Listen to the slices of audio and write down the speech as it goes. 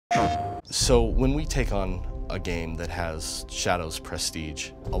So when we take on a game that has Shadow's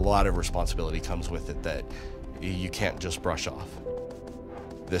prestige, a lot of responsibility comes with it that you can't just brush off.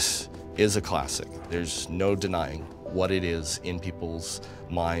 This is a classic. There's no denying what it is in people's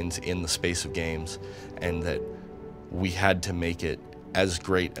minds in the space of games, and that we had to make it as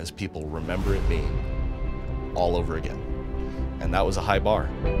great as people remember it being all over again. And that was a high bar.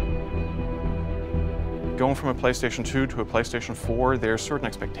 Going from a PlayStation 2 to a PlayStation 4, there are certain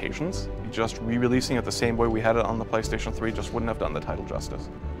expectations. Just re-releasing it the same way we had it on the PlayStation 3 just wouldn't have done the title justice.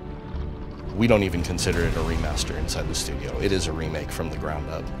 We don't even consider it a remaster inside the studio. It is a remake from the ground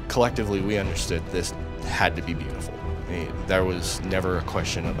up. Collectively, we understood this had to be beautiful. I mean, there was never a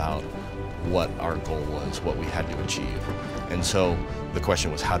question about what our goal was, what we had to achieve. And so the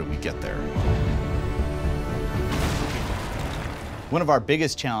question was, how do we get there? One of our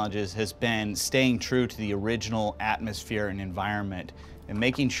biggest challenges has been staying true to the original atmosphere and environment and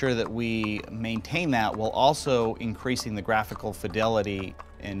making sure that we maintain that while also increasing the graphical fidelity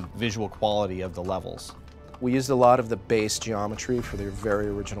and visual quality of the levels. We used a lot of the base geometry for their very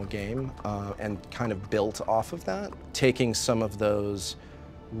original game and kind of built off of that, taking some of those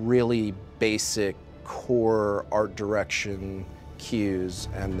really basic core art direction cues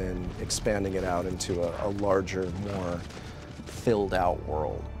and then expanding it out into a larger, more filled out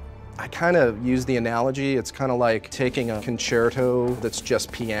world. I kind of use the analogy, it's kind of like taking a concerto that's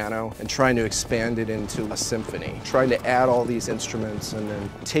just piano and trying to expand it into a symphony. Trying to add all these instruments and then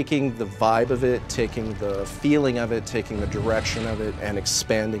taking the vibe of it, taking the feeling of it, taking the direction of it, and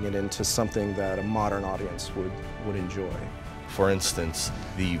expanding it into something that a modern audience would enjoy. For instance,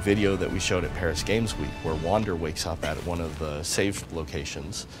 the video that we showed at Paris Games Week, where Wander wakes up at one of the saved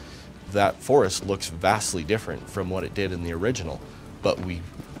locations, that forest looks vastly different from what it did in the original, but we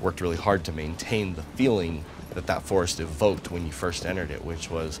worked really hard to maintain the feeling that that forest evoked when you first entered it,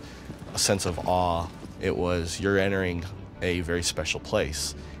 which was a sense of awe. It was, you're entering a very special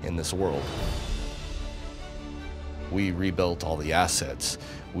place in this world. We rebuilt all the assets.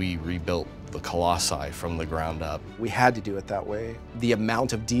 We rebuilt the Colossi from the ground up. We had to do it that way. The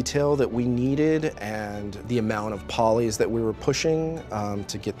amount of detail that we needed and the amount of polys that we were pushing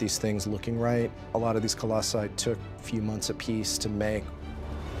to get these things looking right. A lot of these Colossi took a few months apiece to make.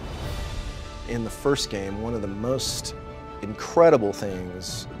 In the first game, one of the most incredible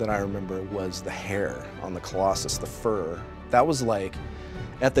things that I remember was the hair on the Colossus, the fur. That was like,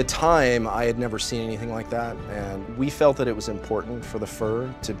 at the time, I had never seen anything like that, and we felt that it was important for the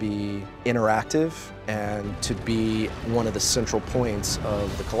fur to be interactive and to be one of the central points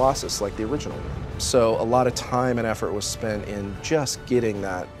of the Colossus, like the original one. So a lot of time and effort was spent in just getting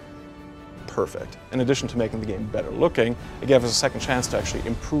that perfect. In addition to making the game better looking, it gave us a second chance to actually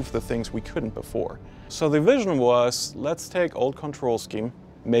improve the things we couldn't before. So the vision was, let's take old control scheme,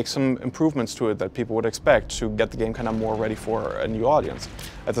 make some improvements to it that people would expect to get the game kind of more ready for a new audience.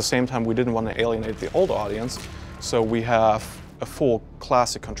 At the same time, we didn't want to alienate the old audience, so we have a full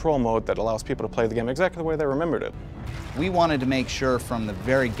classic control mode that allows people to play the game exactly the way they remembered it. We wanted to make sure from the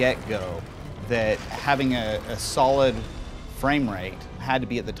very get-go that having a solid frame rate had to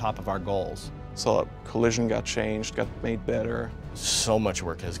be at the top of our goals. So collision got changed, got made better. So much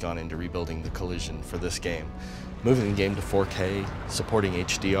work has gone into rebuilding the collision for this game. Moving the game to 4K, supporting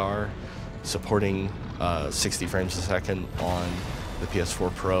HDR, supporting 60 frames a second on the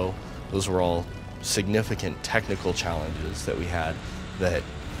PS4 Pro. Those were all significant technical challenges that we had that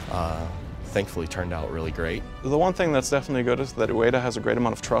thankfully turned out really great. The one thing that's definitely good is that Ueda has a great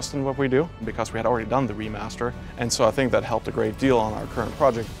amount of trust in what we do because we had already done the remaster, and so I think that helped a great deal on our current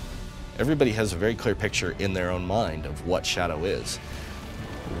project. Everybody has a very clear picture in their own mind of what Shadow is.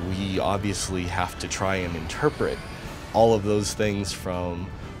 We obviously have to try and interpret all of those things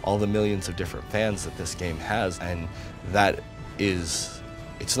from all the millions of different fans that this game has, and that is,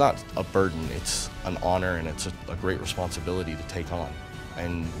 it's not a burden, it's an honor and it's a great responsibility to take on.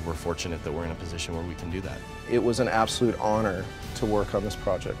 And we're fortunate that we're in a position where we can do that. It was an absolute honor to work on this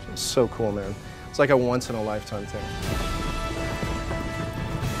project. It's so cool, man. It's like a once-in-a-lifetime thing.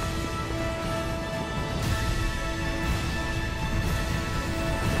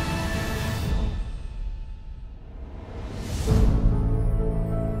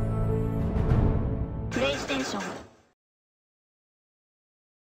 PlayStation